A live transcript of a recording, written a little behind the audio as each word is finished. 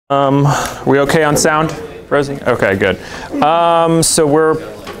We okay on sound, Rosie? Okay, good. So we're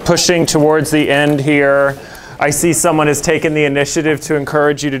pushing towards the end here. I see someone has taken the initiative to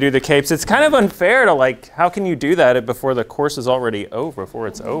encourage you to do the capes. It's kind of unfair to how can you do that before the course is already over, before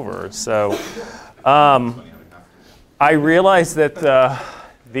it's over? So I realize that a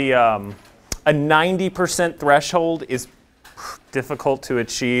 90% threshold is difficult to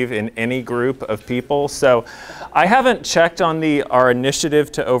achieve in any group of people. So I haven't checked on our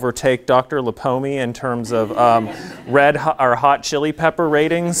initiative to overtake Dr. Lipomi in terms of red or hot chili pepper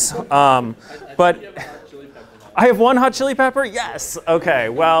ratings. But I have one hot chili pepper? Yes. Okay.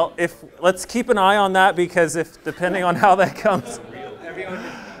 Well, let's keep an eye on that, because depending on how that comes,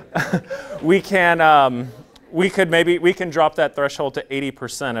 we can drop that threshold to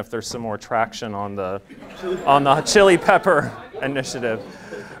 80% if there's some more traction on the chili pepper initiative.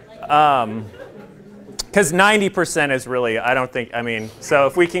 Because 90% is really, so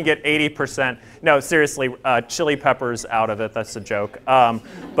if we can get 80%, no, seriously, chili peppers out of it, that's a joke.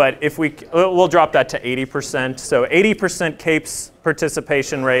 But we'll drop that to 80%. So 80% CAPES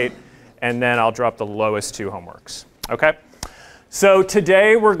participation rate, and then I'll drop the lowest two homeworks, okay? So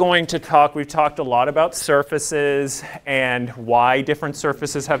today we're going to we've talked a lot about surfaces and why different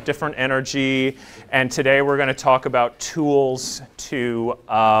surfaces have different energy. And today we're going to talk about tools to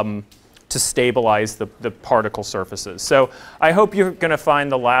stabilize the particle surfaces. So I hope you're going to find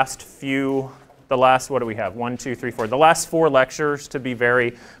the last, what do we have? 1, 2, 3, 4. The last 4 lectures to be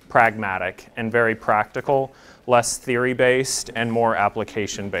very pragmatic and very practical, less theory-based and more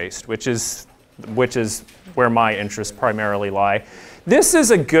application-based, which is where my interests primarily lie. This is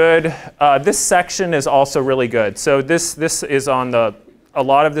this section is also really good. So this is a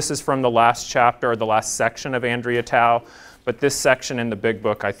lot of this is from the last chapter or the last section of Andrea Tao, but this section in the big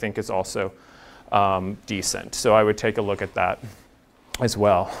book I think is also decent. So I would take a look at that as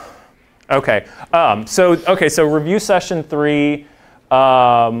well. Okay, so review session 3.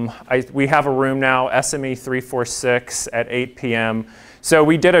 We have a room now, SME 346 at 8 p.m. So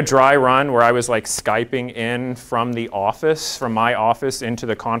we did a dry run where I was Skyping in from my office into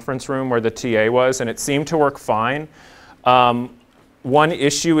the conference room where the TA was, and it seemed to work fine. One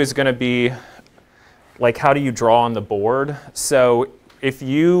issue is going to be how do you draw on the board? So if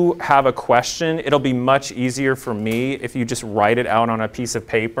you have a question, it'll be much easier for me if you just write it out on a piece of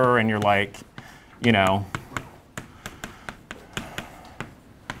paper and you're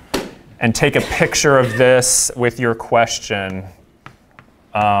and take a picture of this with your question.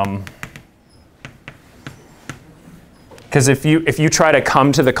 Because if you try to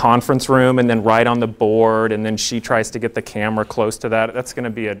come to the conference room and then write on the board and then she tries to get the camera close to that, that's going to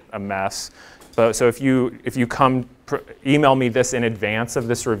be a mess. So if you email me this in advance of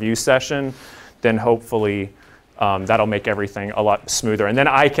this review session, then hopefully that'll make everything a lot smoother. And then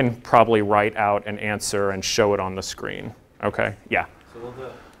I can probably write out an answer and show it on the screen. Okay? Yeah. So will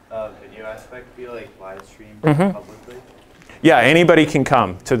the video aspect be live streamed publicly? Yeah, anybody can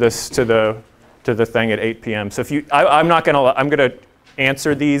come to the thing at 8 p.m. So I'm gonna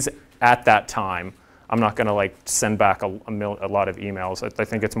answer these at that time. I'm not gonna send back a lot of emails. I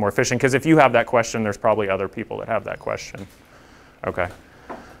think it's more efficient because if you have that question, there's probably other people that have that question. Okay.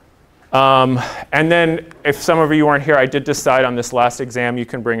 And then if some of you aren't here, I did decide on this last exam you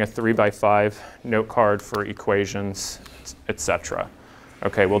can bring a 3x5 note card for equations, etc.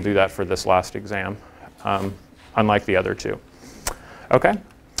 Okay, we'll do that for this last exam, unlike the other two. Okay.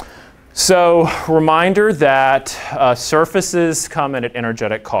 So reminder that surfaces come at an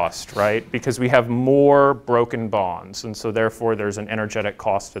energetic cost, right? Because we have more broken bonds, and so therefore there's an energetic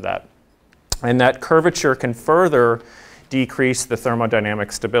cost to that. And that curvature can further decrease the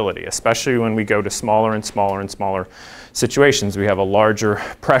thermodynamic stability, especially when we go to smaller and smaller and smaller situations. We have a larger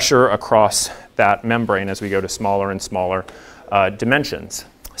pressure across that membrane as we go to smaller and smaller dimensions.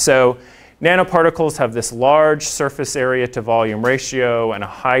 So nanoparticles have this large surface area to volume ratio and a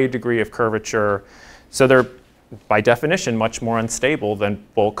high degree of curvature. So they're, by definition, much more unstable than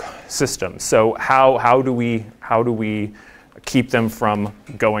bulk systems. So how do we keep them from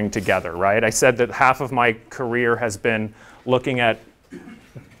going together, right? I said that half of my career has been looking at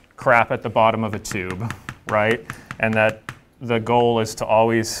crap at the bottom of a tube, right? And that the goal is to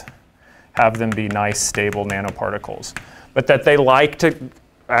always have them be nice, stable nanoparticles. But that they like to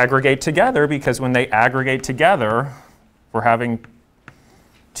aggregate together, because when they aggregate together, we're having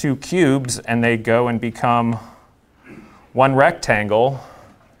 2 cubes and they go and become one rectangle,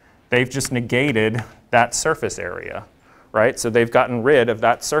 they've just negated that surface area, right? So they've gotten rid of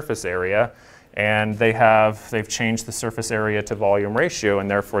that surface area, and they've changed the surface area to volume ratio, and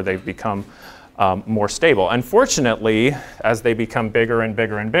therefore they've become more stable. Unfortunately, as they become bigger and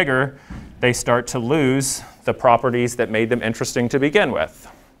bigger and bigger, they start to lose the properties that made them interesting to begin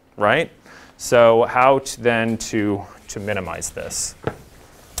with, right? So how then to minimize this?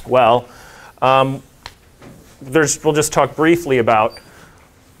 Well, we'll just talk briefly about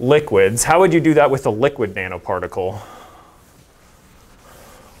liquids. How would you do that with a liquid nanoparticle?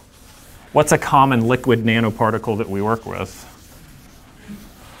 What's a common liquid nanoparticle that we work with?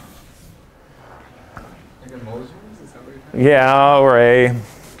 Like emulsions? Is that what you're Yeah, or a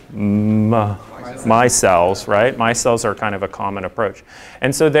micelles, right? Micelles are kind of a common approach.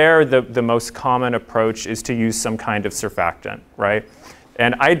 And so there, the most common approach is to use some kind of surfactant, right?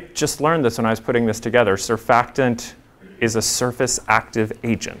 And I just learned this when I was putting this together. Surfactant is a surface active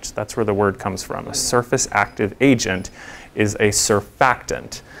agent. That's where the word comes from. A surface active agent is a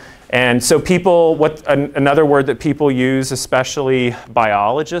surfactant. And so people, another word that people use, especially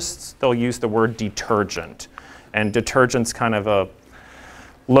biologists, they'll use the word detergent. And detergent's kind of a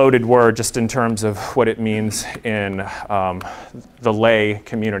loaded word just in terms of what it means in the lay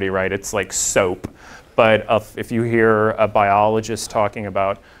community, right? It's like soap. But if you hear a biologist talking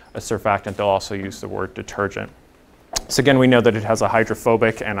about a surfactant, they'll also use the word detergent. So again, we know that it has a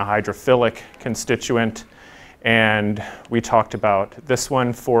hydrophobic and a hydrophilic constituent. And we talked about this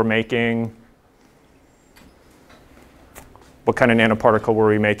one for making, what kind of nanoparticle were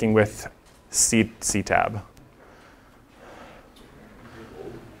we making with CTAB?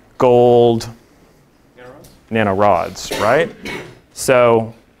 Gold nanorods, right?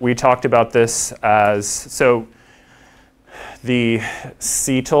 So we talked about this as, so the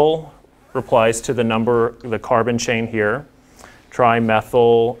cetyl replies to the carbon chain here,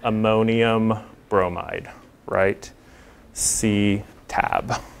 trimethyl ammonium bromide, right?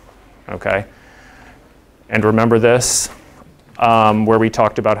 CTAB, okay? And remember this, where we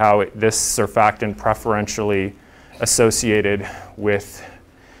talked about how this surfactant preferentially associated with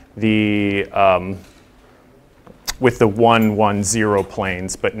the 110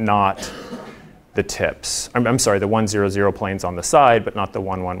 planes, but not the tips. I'm sorry, the 100 planes on the side, but not the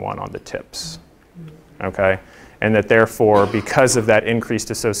 111 on the tips, okay? And that therefore, because of that increased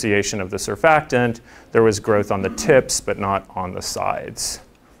association of the surfactant, there was growth on the tips, but not on the sides,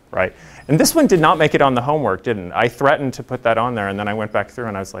 right? And this one did not make it on the homework, didn't it? I threatened to put that on there, and then I went back through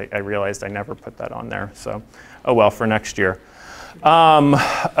and I was like, I realized I never put that on there. So, oh well, for next year.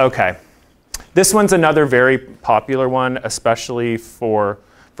 Okay. This one's another very popular one, especially for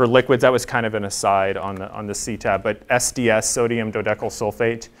liquids. That was kind of an aside on the CTAB, but SDS, sodium dodecyl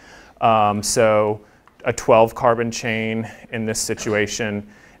sulfate. So a 12 carbon chain in this situation,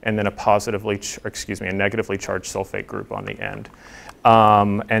 and then a negatively charged sulfate group on the end.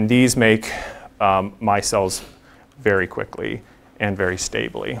 And these make micelles very quickly and very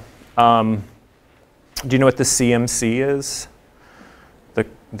stably. Do you know what the CMC is?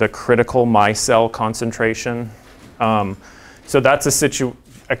 The critical micelle concentration. So that's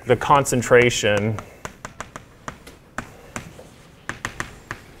the concentration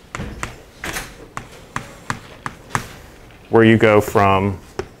where you go from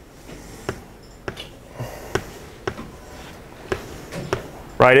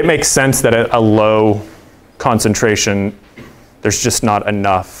right. It makes sense that at a low concentration, there's just not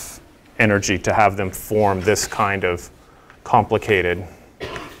enough energy to have them form this kind of complicated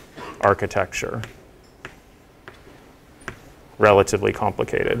architecture. Relatively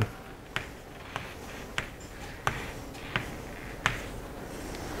complicated.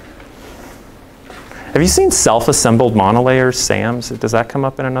 Have you seen self-assembled monolayers, SAMs? Does that come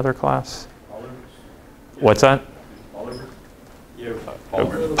up in another class? Polymers. What's that? Polymers. Yeah,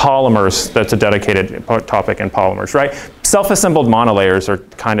 Polymers, that's a dedicated topic in polymers, right? Self-assembled monolayers are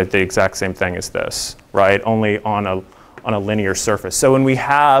kind of the exact same thing as this, right? Only on a linear surface. So when we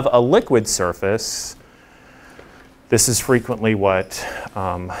have a liquid surface, this is frequently what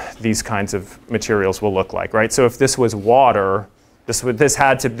these kinds of materials will look like, right? So if this was water, this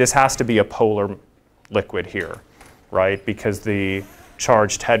has to be a polar liquid here, right? Because the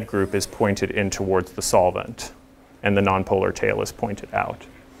charged head group is pointed in towards the solvent, and the nonpolar tail is pointed out,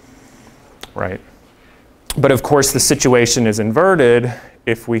 right? But of course, the situation is inverted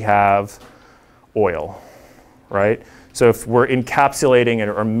if we have oil, right? So if we're encapsulating it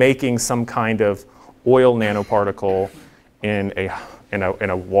or making some kind of oil nanoparticle in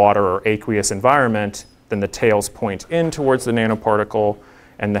a water or aqueous environment, then the tails point in towards the nanoparticle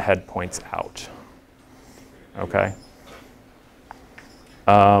and the head points out. Okay?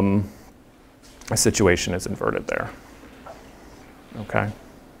 The situation is inverted there. Okay?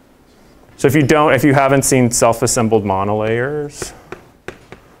 So if you haven't seen self-assembled monolayers,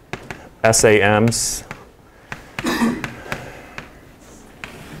 SAMs.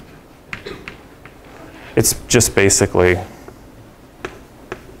 It's just basically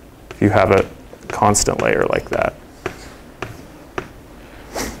if you have a constant layer like that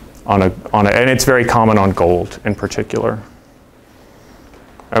and it's very common on gold in particular.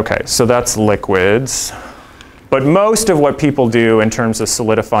 Okay, so that's liquids. But most of what people do in terms of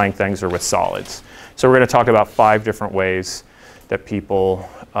solidifying things are with solids. So we're going to talk about 5 different ways that people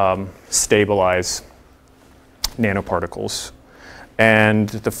stabilize nanoparticles. And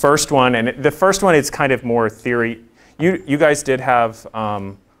the first one is kind of more theory. You guys did have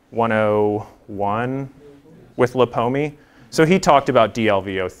 101 with Lipome. So he talked about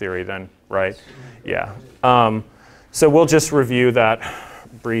DLVO theory then, right? Yeah. So we'll just review that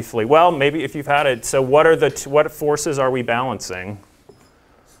briefly. Well, maybe if you've had it. So what forces are we balancing?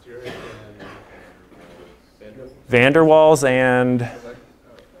 Van der Waals and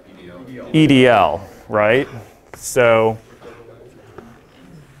EDL, right? So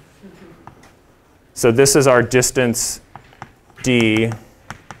this is our distance d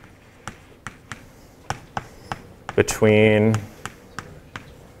between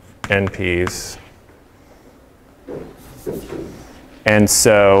NPs. And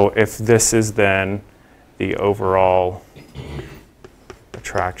so if this is then the overall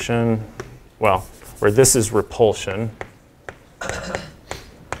attraction, well, where this is repulsion,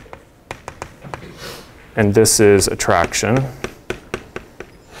 and this is attraction.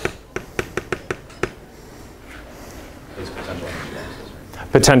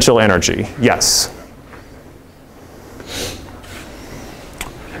 Potential energy, yes.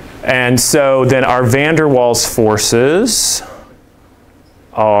 And so then our van der Waals forces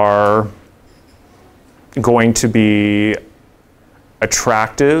are going to be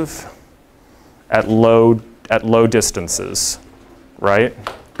attractive at low distances, right?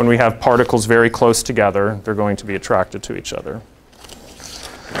 When we have particles very close together, they're going to be attracted to each other.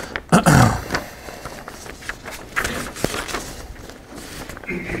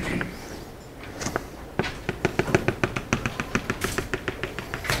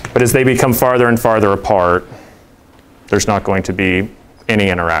 But as they become farther and farther apart, there's not going to be any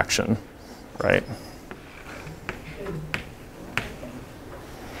interaction, right?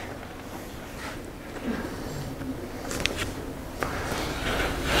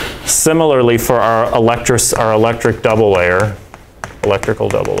 Similarly, for our electrical double layer,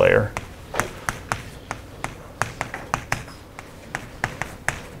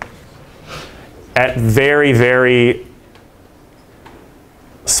 at very, very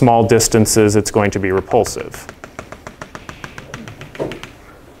small distances, it's going to be repulsive.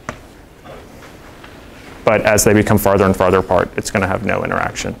 But as they become farther and farther apart, it's going to have no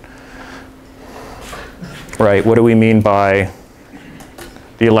interaction. Right, what do we mean by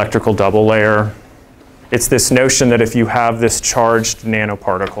the electrical double layer? It's this notion that if you have this charged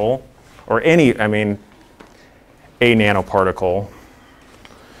nanoparticle, or a nanoparticle,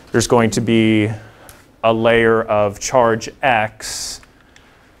 there's going to be a layer of charge X.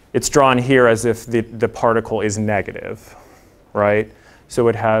 It's drawn here as if the particle is negative, right? So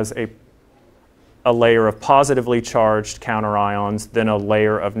it has a layer of positively charged counterions, then a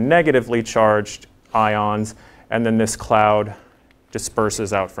layer of negatively charged ions, and then this cloud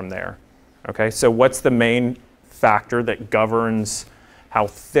disperses out from there. Okay, so what's the main factor that governs how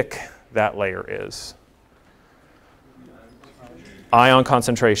thick that layer is? Ion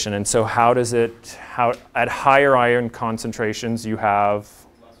concentration. And so how does it, at higher ion concentrations you have,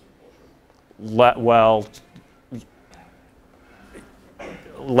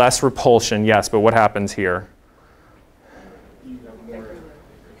 less repulsion, yes, but what happens here?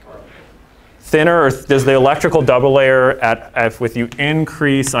 Thinner, or does the electrical double layer, if you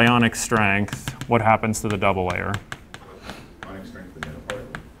increase ionic strength, what happens to the double layer? Ionic strength of the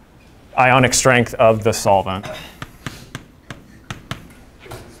nanoparticle. Ionic strength of the solvent.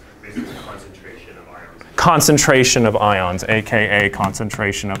 Basically concentration of ions. Concentration of ions, aka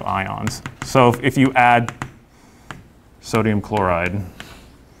concentration of ions. So if you add sodium chloride,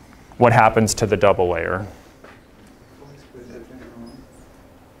 what happens to the double layer?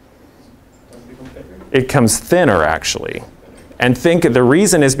 It comes thinner, actually. And the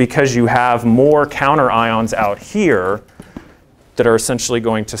reason is because you have more counter ions out here that are essentially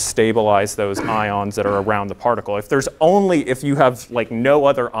going to stabilize those ions that are around the particle. If you have like no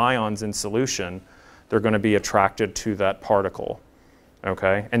other ions in solution, they're going to be attracted to that particle,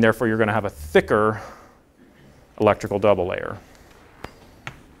 okay? And therefore you're going to have a thicker electrical double layer.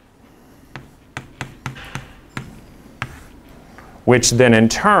 Which then in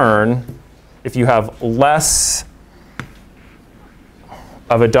turn, if you have less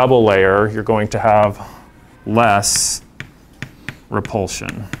of a double layer, you're going to have less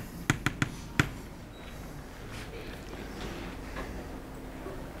repulsion.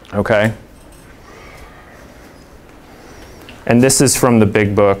 Okay? And this is from the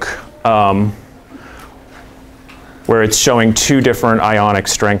big book, where it's showing two different ionic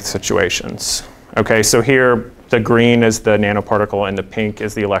strength situations. Okay, so here the green is the nanoparticle and the pink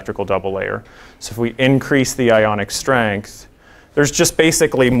is the electrical double layer. So if we increase the ionic strength, there's just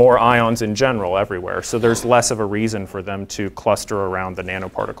basically more ions in general everywhere. So there's less of a reason for them to cluster around the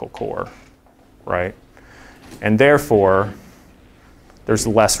nanoparticle core, right? And therefore, there's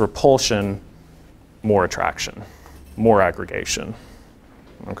less repulsion, more attraction, more aggregation,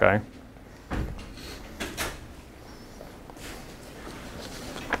 okay?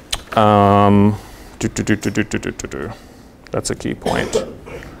 That's a key point.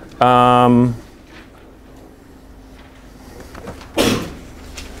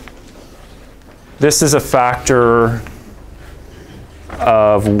 This is a factor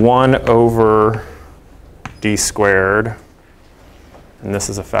of 1 over d squared, and this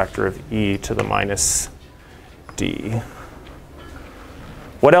is a factor of e to the minus d.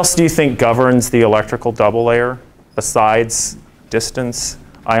 What else do you think governs the electrical double layer besides distance,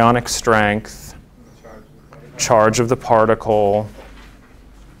 ionic strength, charge of the particle?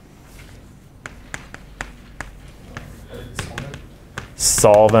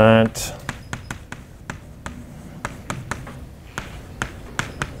 Solvent.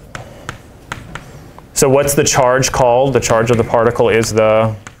 So what's the charge called? The charge of the particle is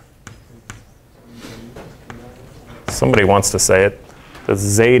the, somebody wants to say it, the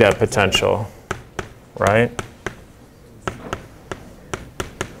zeta potential, right?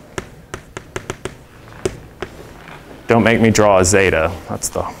 Don't make me draw a zeta. That's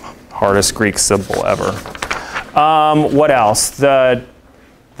the hardest Greek symbol ever. What else? The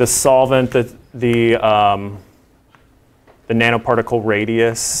solvent, the nanoparticle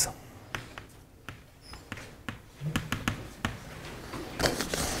radius.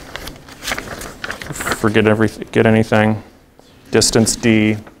 Forget everything. Get anything? Distance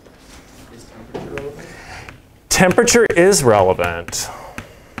d. Temperature is relevant.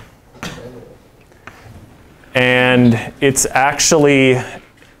 And it's actually,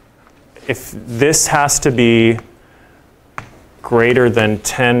 if this has to be greater than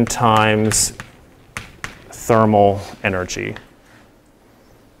 10 times thermal energy,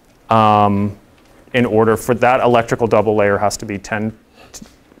 in order for that electrical double layer has to be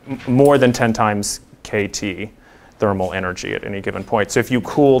more than 10 times kT thermal energy at any given point. So if you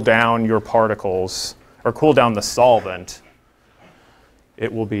cool down your particles, or cool down the solvent,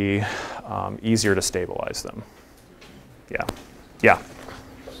 it will be easier to stabilize them. Yeah. Yeah.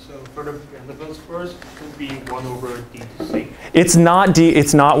 So for the Vanderbilt first, it will be 1 over d to the 6th. It's not d.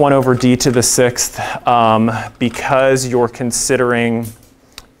 It's not 1 over d to the 6th because you're considering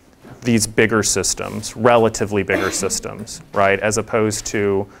these bigger systems, relatively bigger systems, right? As opposed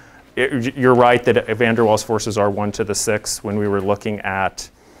to, you're right that van der Waals forces are 1 to the 6th when we were looking at,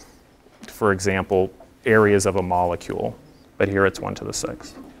 for example, areas of a molecule. But here it's 1 to the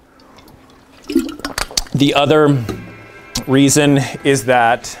 6th. The other reason is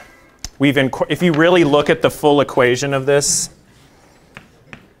that if you really look at the full equation of this,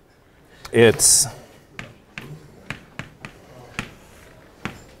 it's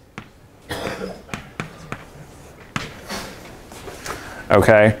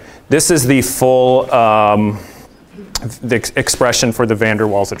okay. This is the full the expression for the van der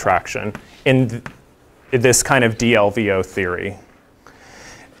Waals attraction in this kind of DLVO theory.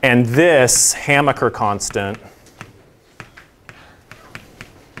 And this Hamaker constant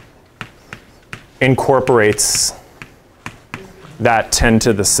incorporates that 10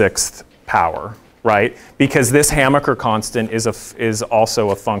 to the 6th power, right? Because this Hamaker constant is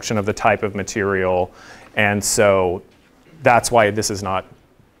also a function of the type of material, and so that's why this is not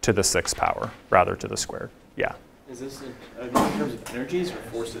to the 6th power, rather to the squared. Yeah. Is this in terms of energies or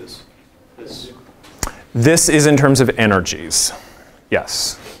forces? This is in terms of energies,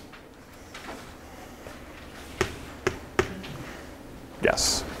 yes.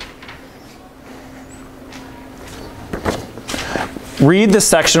 Yes. Read the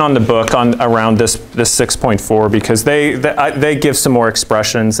section on the book around this 6.4 because they give some more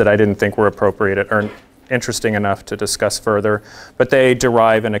expressions that I didn't think were appropriate or interesting enough to discuss further. But they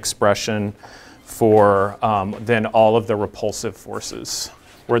derive an expression for then all of the repulsive forces,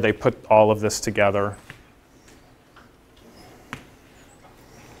 where they put all of this together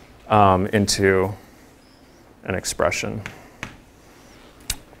into an expression.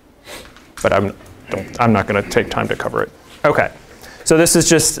 But I'm not going to take time to cover it. Okay. So this is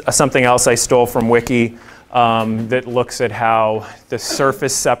just something else I stole from Wiki that looks at how the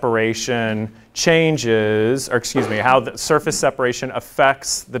surface separation changes, or excuse me, how the surface separation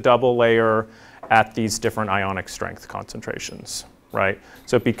affects the double layer at these different ionic strength concentrations, right?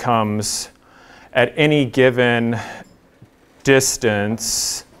 So it becomes, at any given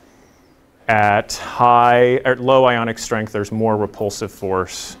distance at high or low ionic strength, there's more repulsive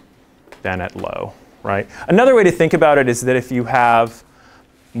force than at low, right? Another way to think about it is that if you have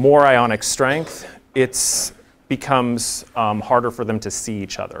more ionic strength, it becomes harder for them to see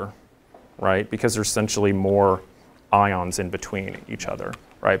each other, right? Because there's essentially more ions in between each other,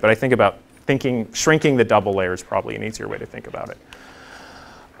 right? But I think about shrinking the double layer is probably an easier way to think about it.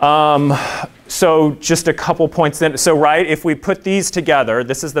 So just a couple points then. So right, if we put these together,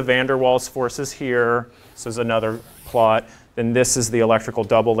 this is the van der Waals forces here. This is another plot. Then this is the electrical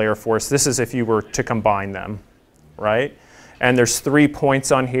double layer force. This is if you were to combine them, right? And there's 3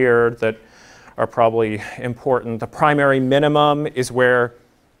 points on here that are probably important. The primary minimum is where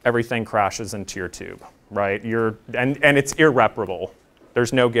everything crashes into your tube, right? And it's irreparable.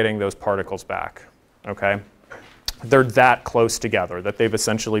 There's no getting those particles back, okay? They're that close together that they've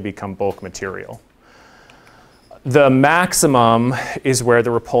essentially become bulk material. The maximum is where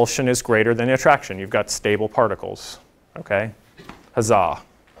the repulsion is greater than the attraction. You've got stable particles, okay? Huzzah.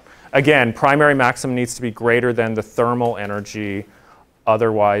 Again, primary maximum needs to be greater than the thermal energy,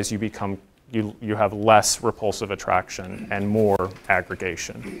 otherwise you have less repulsive attraction and more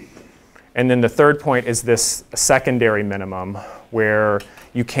aggregation. And then the third point is this secondary minimum, where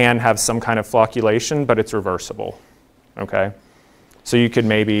you can have some kind of flocculation, but it's reversible, okay? So you could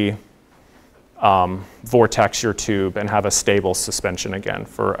maybe vortex your tube and have a stable suspension again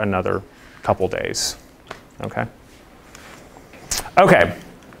for another couple days, okay? Okay,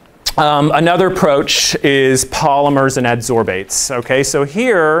 another approach is polymers and adsorbates, okay? So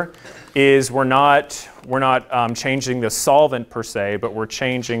here is we're not changing the solvent per se, but we're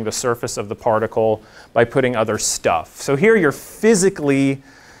changing the surface of the particle by putting other stuff. So here you're physically,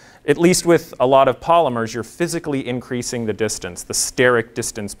 at least with a lot of polymers, you're physically increasing the distance, the steric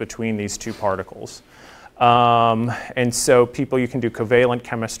distance between these two particles. And so you can do covalent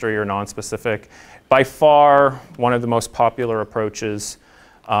chemistry or nonspecific. By far, one of the most popular approaches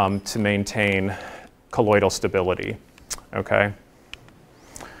to maintain colloidal stability, okay?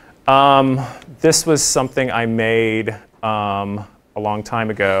 This was something I made a long time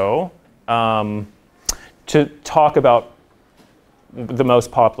ago to talk about the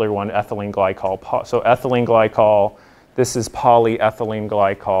most popular one, ethylene glycol. So ethylene glycol, this is polyethylene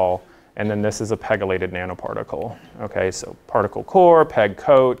glycol, and then this is a pegylated nanoparticle. Okay, so particle core, peg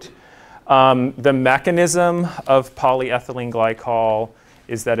coat. The mechanism of polyethylene glycol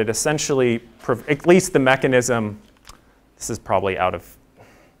is that it essentially, at least the mechanism, this is probably out of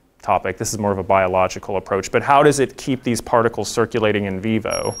topic, this is more of a biological approach, but how does it keep these particles circulating in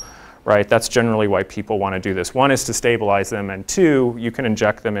vivo, right? That's generally why people want to do this. One is to stabilize them, and two, you can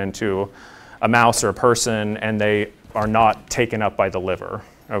inject them into a mouse or a person and they are not taken up by the liver,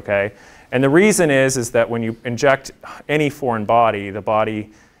 okay? And the reason is that when you inject any foreign body, the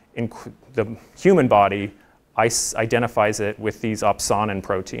human body identifies it with these opsonin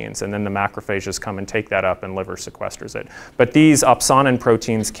proteins, and then the macrophages come and take that up and liver sequesters it. But these opsonin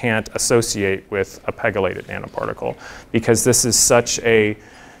proteins can't associate with a pegylated nanoparticle because this is such a,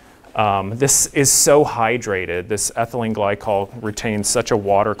 this is so hydrated, this ethylene glycol retains such a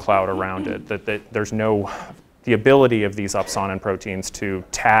water cloud around it that there's no, the ability of these opsonin proteins to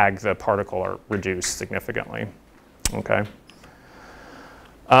tag the particle are reduced significantly, okay?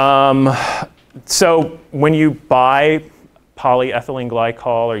 So when you buy polyethylene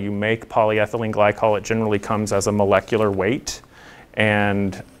glycol or you make polyethylene glycol, it generally comes as a molecular weight.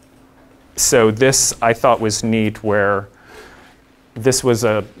 And so this I thought was neat, where this was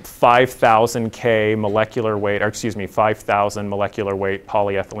a 5,000 K molecular weight, or excuse me, 5,000 molecular weight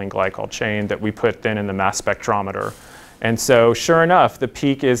polyethylene glycol chain that we put then in the mass spectrometer. And so sure enough, the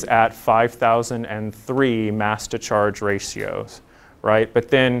peak is at 5,003 mass to charge ratios, right? But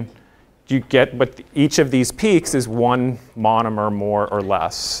then you get, but each of these peaks is one monomer more or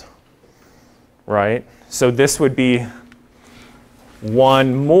less, right? So this would be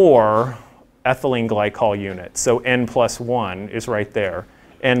one more ethylene glycol unit. So N plus 1 is right there.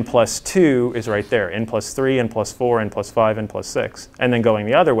 N plus 2 is right there. N plus 3, N plus 4, N plus 5, N plus 6. And then going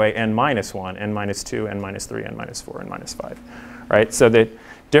the other way, N minus 1, N minus 2, N minus 3, N minus 4, N minus 5, right? So the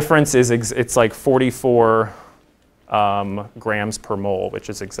difference is, it's like 44 grams per mole, which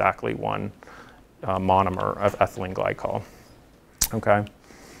is exactly one monomer of ethylene glycol. Okay.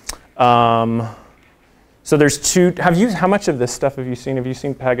 So there's two, how much of this stuff have you seen? Have you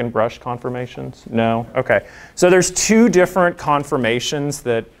seen peg and brush conformations? No? Okay. So there's two different conformations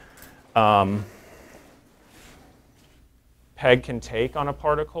that peg can take on a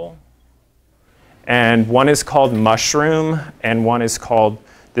particle. And one is called mushroom, and one is called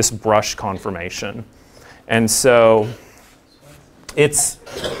this brush conformation. And so it's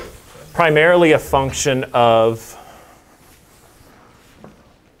primarily a function of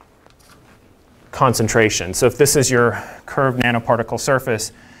concentration. So if this is your curved nanoparticle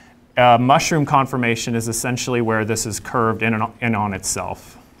surface, mushroom conformation is essentially where this is curved in and on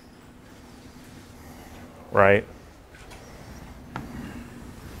itself, right?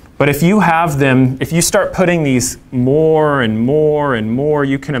 But if you have them, if you start putting these more and more and more,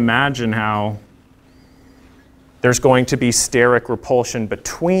 you can imagine how there's going to be steric repulsion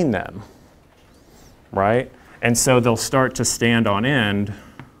between them, right? And so they'll start to stand on end.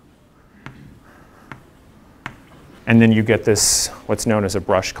 And then you get this, what's known as a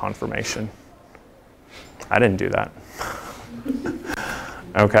brush conformation. I didn't do that.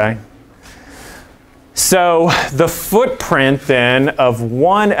 Okay. So the footprint then of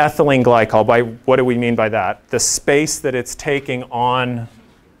one ethylene glycol, by what do we mean by that? The space that it's taking on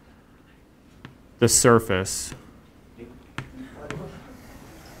the surface.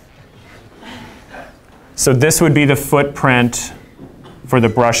 So this would be the footprint for the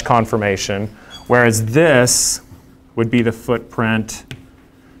brush conformation, whereas this would be the footprint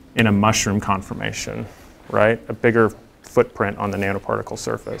in a mushroom conformation, right? A bigger footprint on the nanoparticle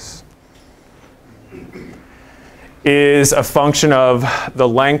surface. Is a function of the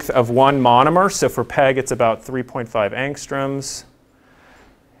length of one monomer. So for PEG, it's about 3.5 angstroms.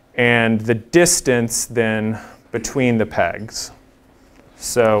 And the distance then between the pegs.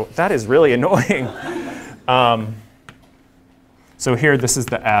 So that is really annoying. So here, this is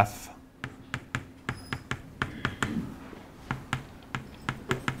the F.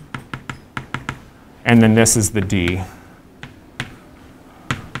 And then this is the D.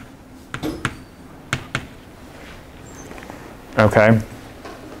 Okay.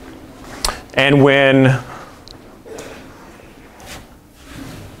 And when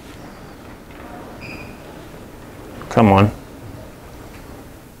come on.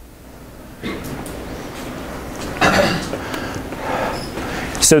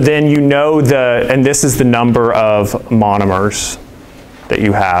 So then you know and this is the number of monomers that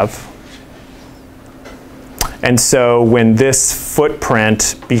you have. And so when this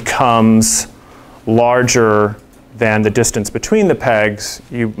footprint becomes larger than the distance between the pegs,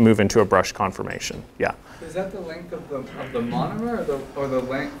 you move into a brush conformation. Yeah. Is that the length of the monomer, or the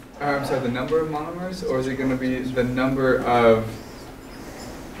length? I'm sorry, the number of monomers, or is it going to be the number of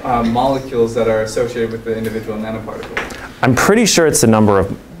molecules that are associated with the individual nanoparticle? I'm pretty sure it's the number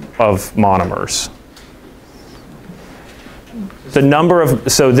of monomers. The number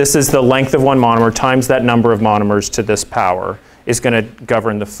of, so this is the length of one monomer times that number of monomers to this power is going to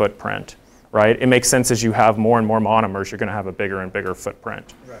govern the footprint, right? It makes sense as you have more and more monomers, you're going to have a bigger and bigger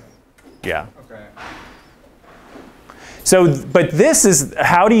footprint. Right. Yeah. Okay. So, but this is,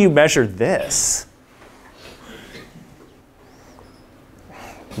 how do you measure this?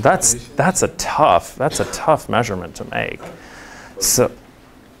 That's a tough measurement to make. So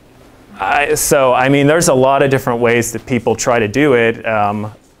I mean, there's a lot of different ways that people try to do it.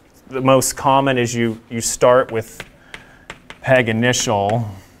 The most common is you start with PEG initial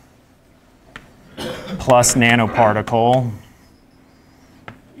plus nanoparticle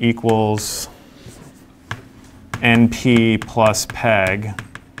equals NP plus PEG.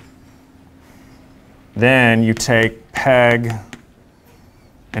 Then you take PEG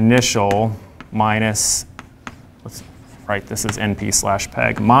initial minus, let's write this as NP slash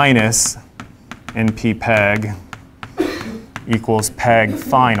PEG, minus NP PEG equals PEG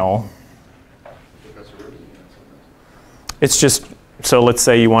final. It's just, so let's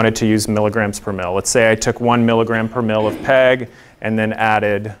say you wanted to use milligrams per mil. Let's say I took 1 milligram per mil of PEG and then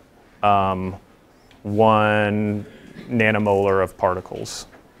added 1 nanomolar of particles.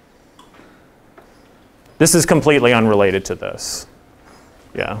 This is completely unrelated to this.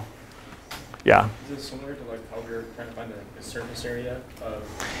 Yeah. Yeah. Is it similar to like how we were trying to find the surface area of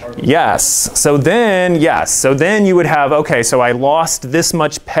particles? Yes. So then you would have, okay, so I lost this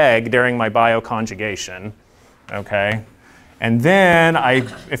much PEG during my bioconjugation, okay? And then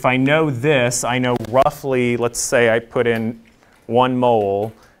if I know this, I know roughly, let's say I put in 1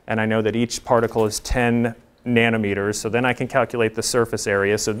 mole, and I know that each particle is 10 nanometers, so then I can calculate the surface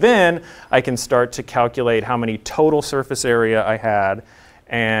area. So then I can start to calculate how many total surface area I had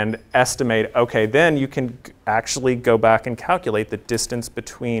and estimate, okay, then you can actually go back and calculate the distance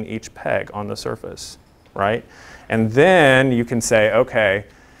between each peg on the surface. right? And then you can say, okay,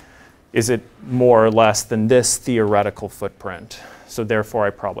 is it more or less than this theoretical footprint? So therefore, I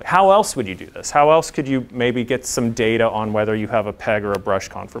probably, how else would you do this? How else could you maybe get some data on whether you have a peg or a brush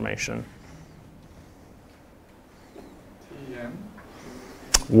conformation? TEM.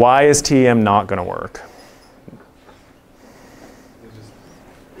 Why is TEM not going to work?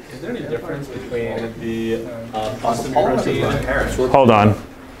 Is there any difference between the custom protein and Hold on.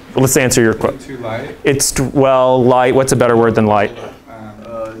 Let's answer your question. Too light. It's, well, light. What's a better word than light?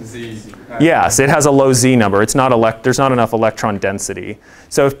 Z. Yes, it has a low Z number. It's not there's not enough electron density.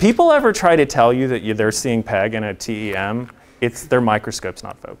 So if people ever try to tell you that they're seeing PEG in a TEM, their microscope's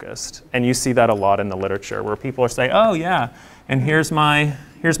not focused. And you see that a lot in the literature where people are saying, oh yeah, and here's my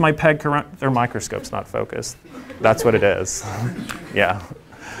PEG current. Their microscope's not focused. That's what it is. Yeah.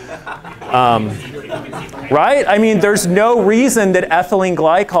 Right? I mean, there's no reason that ethylene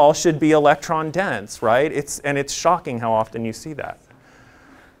glycol should be electron dense, right? And it's shocking how often you see that.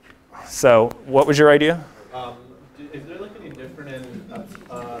 So what was your idea? Is there like any different in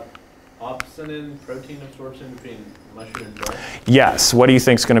opsinin protein absorption between mushroom and brush? Yes. What do you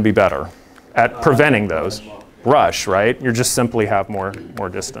think is going to be better at preventing those? Rush, right? You just simply have more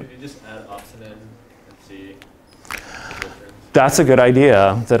distant. Could you just add opsinin and see the difference? That's a good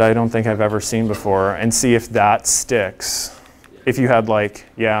idea that I don't think I've ever seen before, and see if that sticks. If you had like,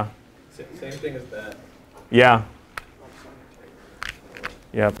 yeah. Same thing as that. Yeah.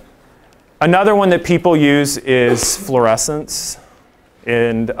 Yep. Another one that people use is fluorescence,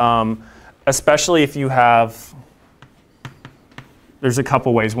 and especially if you have, there's a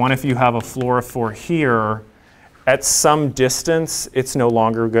couple ways. One, if you have a fluorophore here, at some distance, it's no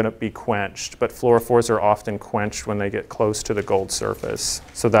longer going to be quenched, but fluorophores are often quenched when they get close to the gold surface.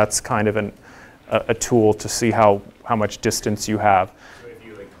 So that's kind of a tool to see how much distance you have. So if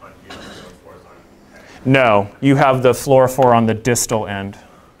you like confuse the fluorophores on No, you have the fluorophore on the distal end.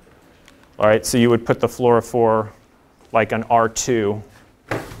 All right, so you would put the fluorophore like an R2.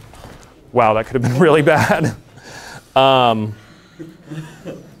 Wow, that could have been really bad.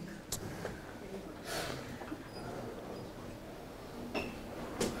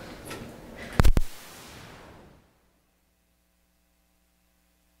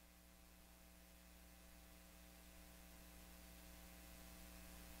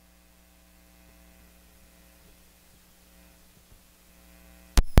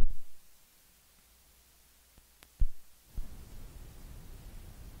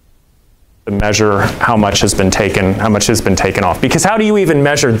 To measure how much has been taken off. Because how do you even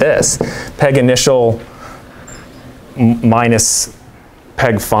measure this? PEG initial minus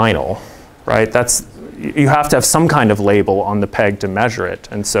PEG final, right? You have to have some kind of label on the PEG to measure it,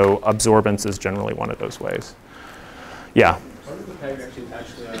 and so absorbance is generally one of those ways. Yeah. How does the PEG actually attach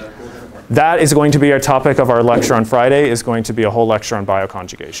to the gold nanopore? That is going to be our topic of our lecture on Friday, is going to be a whole lecture on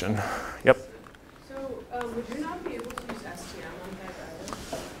bioconjugation. Yep. Would you not be able to use STM on PEG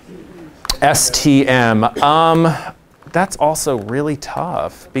either? STM. That's also really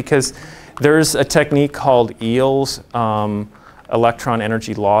tough because there's a technique called EELS, electron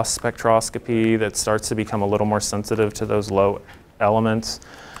energy loss spectroscopy, that starts to become a little more sensitive to those low elements.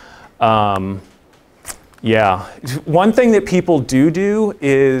 Yeah. One thing that people do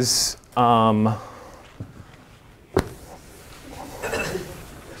is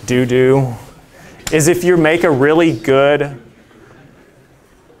is if you make a really good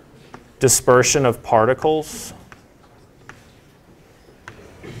dispersion of particles,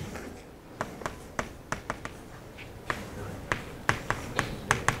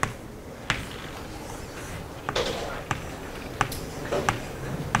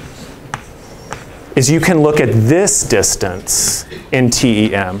 is you can look at this distance in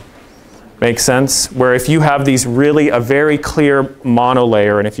TEM. Make sense? Where if you have these a very clear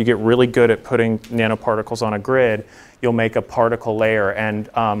monolayer, and if you get really good at putting nanoparticles on a grid, you'll make a particle layer. And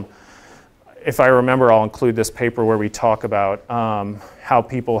if I remember, I'll include this paper where we talk about how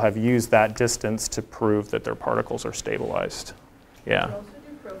people have used that distance to prove that their particles are stabilized. Yeah. You also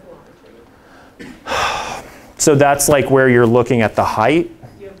do profilometry. So that's like where you're looking at the height.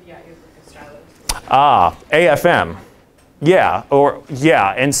 You have like a stylus. Ah, AFM. Yeah,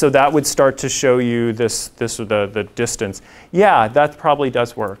 and so that would start to show you the distance. Yeah, that probably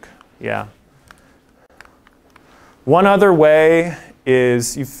does work. Yeah. One other way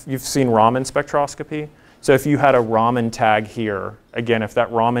is you've seen Raman spectroscopy. So if you had a Raman tag here, again, if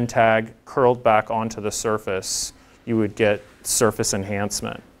that Raman tag curled back onto the surface, you would get surface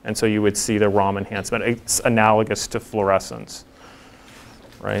enhancement, and so you would see the Raman enhancement. It's analogous to fluorescence,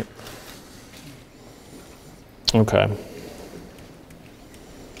 right? Okay.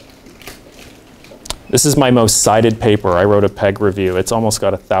 This is my most cited paper. I wrote a PEG review. It's almost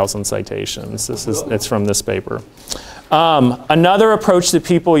got 1,000 citations. It's from this paper. Another approach that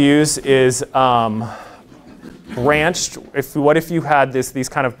people use is branched. What if you had these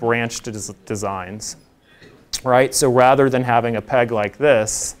kind of branched designs, right? So rather than having a PEG like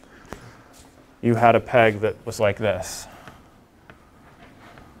this, you had a PEG that was like this.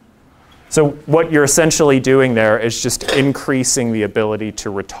 So what you're essentially doing there is just increasing the ability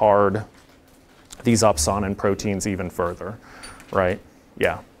to retard these opsonin proteins even further, right?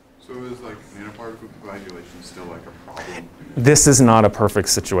 Yeah. So is like nanoparticle coagulation still like a problem? This is not a perfect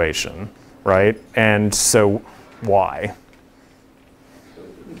situation, right? And so why? So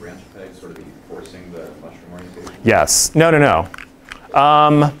would the branch PEG sort of be forcing the mushroom orientation? Yes. No, no, no.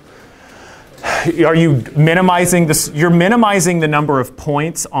 Are you minimizing this? You're minimizing the number of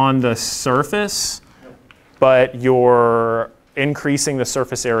points on the surface, but you're increasing the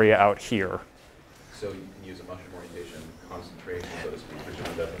surface area out here. So you can use a mushroom orientation concentration, so to speak, which is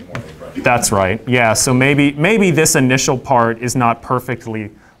definitely more refreshing. That's right. Yeah. So maybe this initial part is not perfectly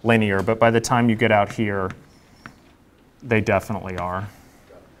linear, but by the time you get out here, they definitely are.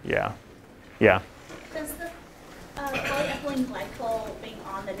 Yeah. Yeah. Does the polyethylene glycol being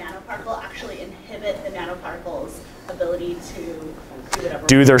on the nanoparticle actually inhibit the nanoparticle's ability to do whatever?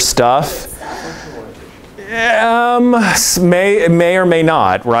 Do their stuff? May or may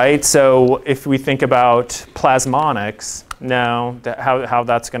not, right? So if we think about plasmonics, no, how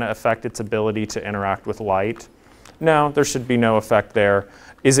that's going to affect its ability to interact with light? No, there should be no effect there.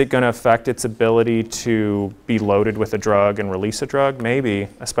 Is it going to affect its ability to be loaded with a drug and release a drug? Maybe,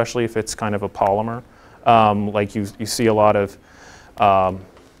 especially if it's kind of a polymer. Like you see a lot of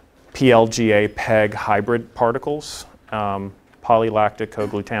PLGA PEG hybrid particles, polylactic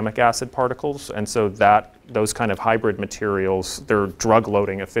coglutamic acid particles, and so those kind of hybrid materials, their drug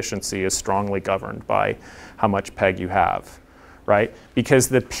loading efficiency is strongly governed by how much PEG you have, right? Because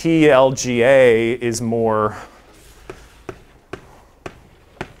the PLGA is more,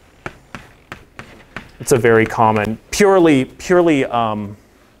 it's a very common, purely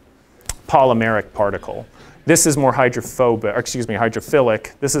polymeric particle. This is more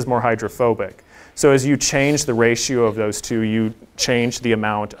hydrophilic. This is more hydrophobic. So as you change the ratio of those two, you change the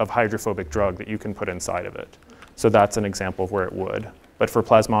amount of hydrophobic drug that you can put inside of it. So that's an example of where it would. But for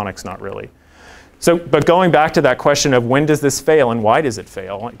plasmonics, not really. So, but going back to that question of when does this fail and why does it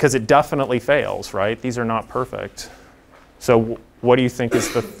fail? Because it definitely fails, right? These are not perfect. So what do you think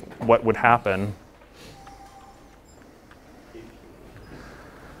is what would happen?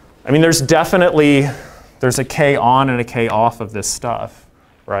 I mean, there's a K on and a K off of this stuff,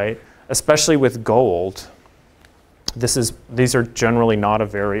 right? Especially with gold. These are generally not a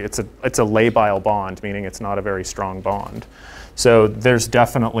very, it's a labile bond, meaning it's not a very strong bond. So there's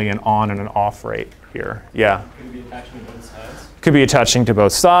definitely an on and an off rate here. Yeah? Could it be attaching to both sides? Could be attaching to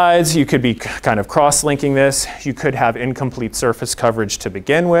both sides. You could be kind of cross-linking this. You could have incomplete surface coverage to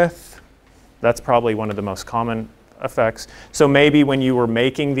begin with. That's probably one of the most common effects. So maybe when you were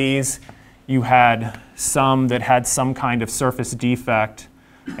making these, you had some that had some kind of surface defect.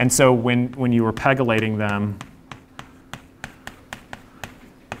 And so when you were pegylating them,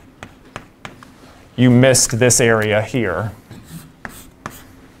 you missed this area here,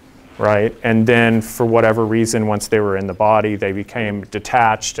 right? And then for whatever reason, once they were in the body, they became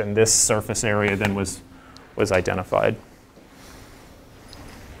detached, and this surface area then was identified.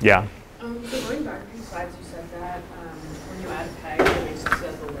 Yeah? So going back a few slides, you said that when you add PEG, it makes it so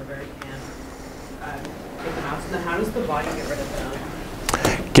that the liver can't take them out. So then how does the body get rid of them?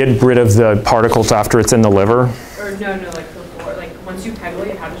 Get rid of the particles after it's in the liver? Or no, like before, like once you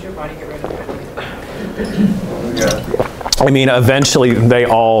pegylate, how does your body get rid of it? I mean, eventually they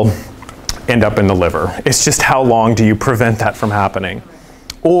all end up in the liver. It's just how long do you prevent that from happening?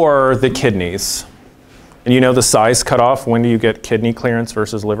 Or the kidneys. And you know the size cutoff, when do you get kidney clearance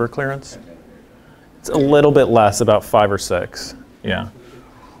versus liver clearance? It's a little bit less, about 5 or 6. Yeah.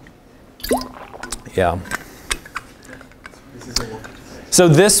 Yeah. So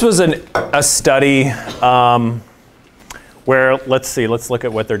this was a study where, let's look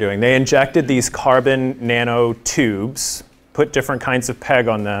at what they're doing. They injected these carbon nanotubes, put different kinds of PEG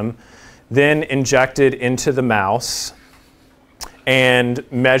on them, then injected into the mouse and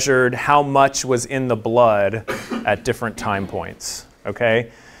measured how much was in the blood at different time points, okay?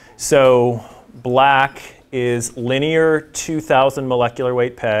 So black is linear 2,000 molecular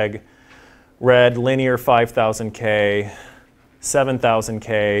weight PEG, red linear 5,000 K, 7,000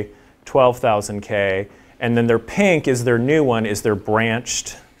 K, 12,000 K, and then their pink is their new one, is their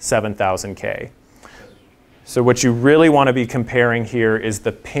branched 7,000 K. So what you really want to be comparing here is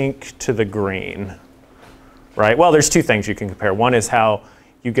the pink to the green, right? Well, there's two things you can compare. One is how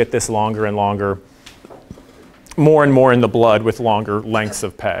you get this longer and longer, more and more in the blood with longer lengths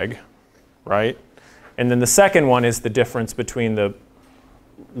of PEG, right? And then the second one is the difference between the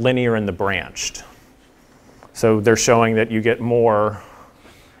linear and the branched. So they're showing that you get more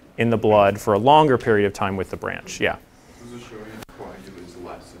in the blood for a longer period of time with the branch, yeah. Does it show you coagulates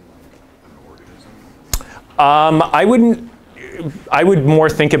less in like an organism? I would more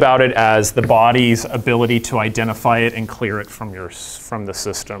think about it as the body's ability to identify it and clear it from the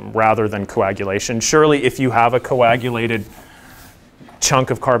system rather than coagulation. Surely if you have a coagulated chunk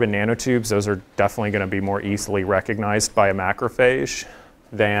of carbon nanotubes, those are definitely going to be more easily recognized by a macrophage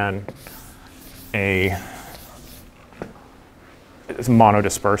than a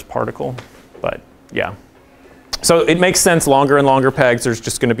monodispersed particle, but yeah. So it makes sense, longer and longer PEGs, there's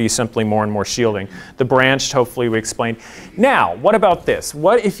just going to be simply more and more shielding. The branched, hopefully we explained. Now, what about this?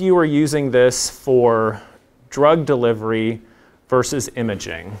 What if you were using this for drug delivery versus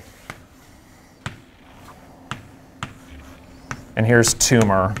imaging? And here's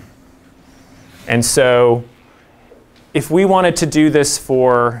tumor. And so if we wanted to do this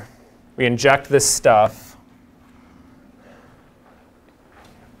we inject this stuff,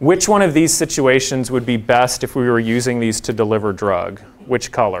 which one of these situations would be best if we were using these to deliver drug?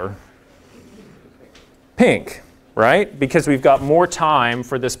 Which color? Pink, right? Because we've got more time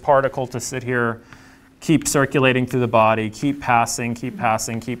for this particle to sit here, keep circulating through the body, keep passing, keep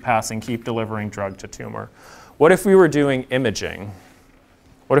passing, keep passing, keep delivering drug to tumor. What if we were doing imaging?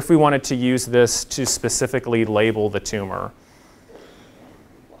 What if we wanted to use this to specifically label the tumor?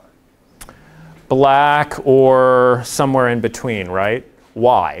 Black or somewhere in between, right?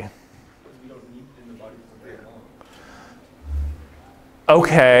 Why? We don't need it in the body for very long.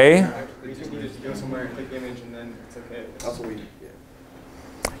 Okay. We just need to go somewhere and take the image and then it's okay. That's what we,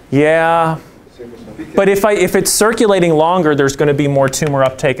 Yeah. But if it's circulating longer, there's going to be more tumor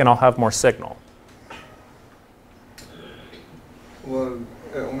uptake and I'll have more signal. Well,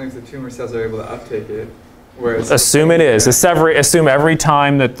 only if the tumor cells are able to uptake it. Whereas Assume it is. Assume every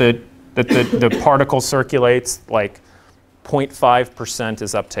time that the particle circulates, like 0.5%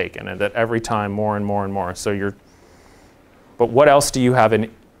 is uptaken, and that every time more and more and more. So but what else do you have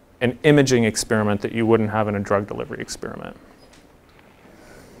in an imaging experiment that you wouldn't have in a drug delivery experiment?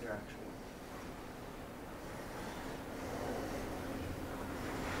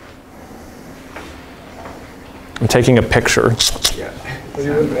 I'm taking a picture. Yeah. Well,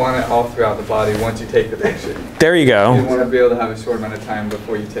 you wouldn't want it all throughout the body once you take the picture. There you go. You want to be able to have a short amount of time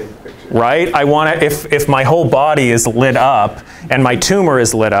before you take the picture. Right? I want to, if my whole body is lit up and my tumor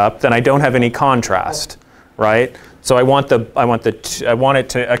is lit up, then I don't have any contrast, right? So I want it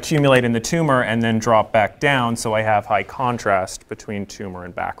to accumulate in the tumor and then drop back down so I have high contrast between tumor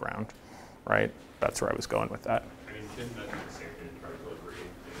and background, right? That's where I was going with that.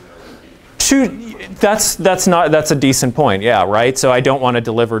 That's a decent point, yeah, right? So I don't want to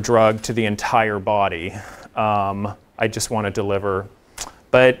deliver drug to the entire body. I just want to deliver.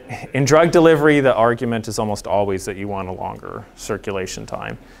 But in drug delivery, the argument is almost always that you want a longer circulation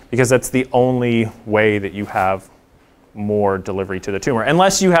time because that's the only way that you have more delivery to the tumor.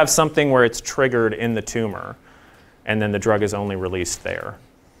 Unless you have something where it's triggered in the tumor and then the drug is only released there,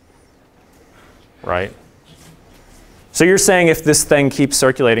 right? So you're saying if this thing keeps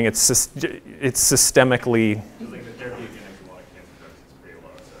circulating, it's systemically. Like the therapeutic index of a lot of cancer drugs is pretty low,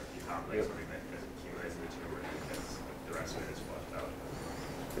 so if you have like something that accumulates in the tumor, because the rest of it is flushed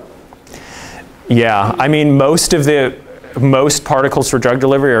out. Yeah, I mean most particles for drug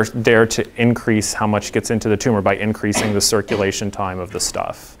delivery are there to increase how much gets into the tumor by increasing the circulation time of the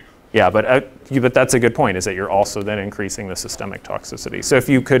stuff. Yeah, but that's a good point, is that you're also then increasing the systemic toxicity. So if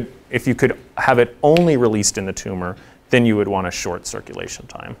you could have it only released in the tumor, then you would want a short circulation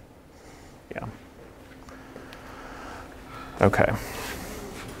time. Yeah. Okay.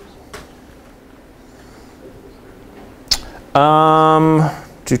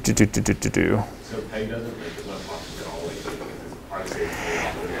 So PEG doesn't make as much toxic at all.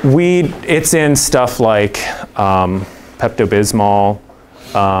 It's in stuff like Pepto-Bismol.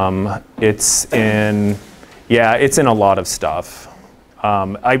 It's in a lot of stuff.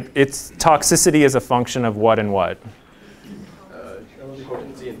 Its toxicity is a function of what and what?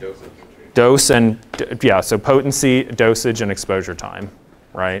 potency and dosage. So potency, dosage, and exposure time,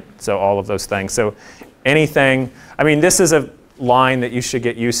 right? So all of those things. So anything, I mean, this is a line that you should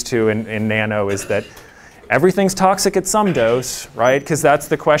get used to in nano, is that everything's toxic at some dose, right? Because that's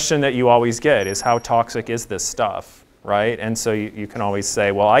the question that you always get, is how toxic is this stuff, right? And so you can always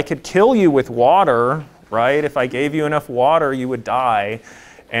say, well, I could kill you with water, right? If I gave you enough water, you would die.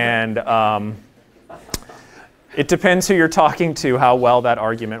 And It depends who you're talking to, how well that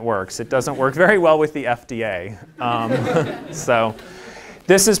argument works. It doesn't work very well with the FDA. So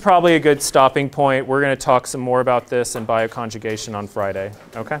this is probably a good stopping point. We're going to talk some more about this in bioconjugation on Friday.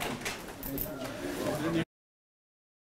 Okay?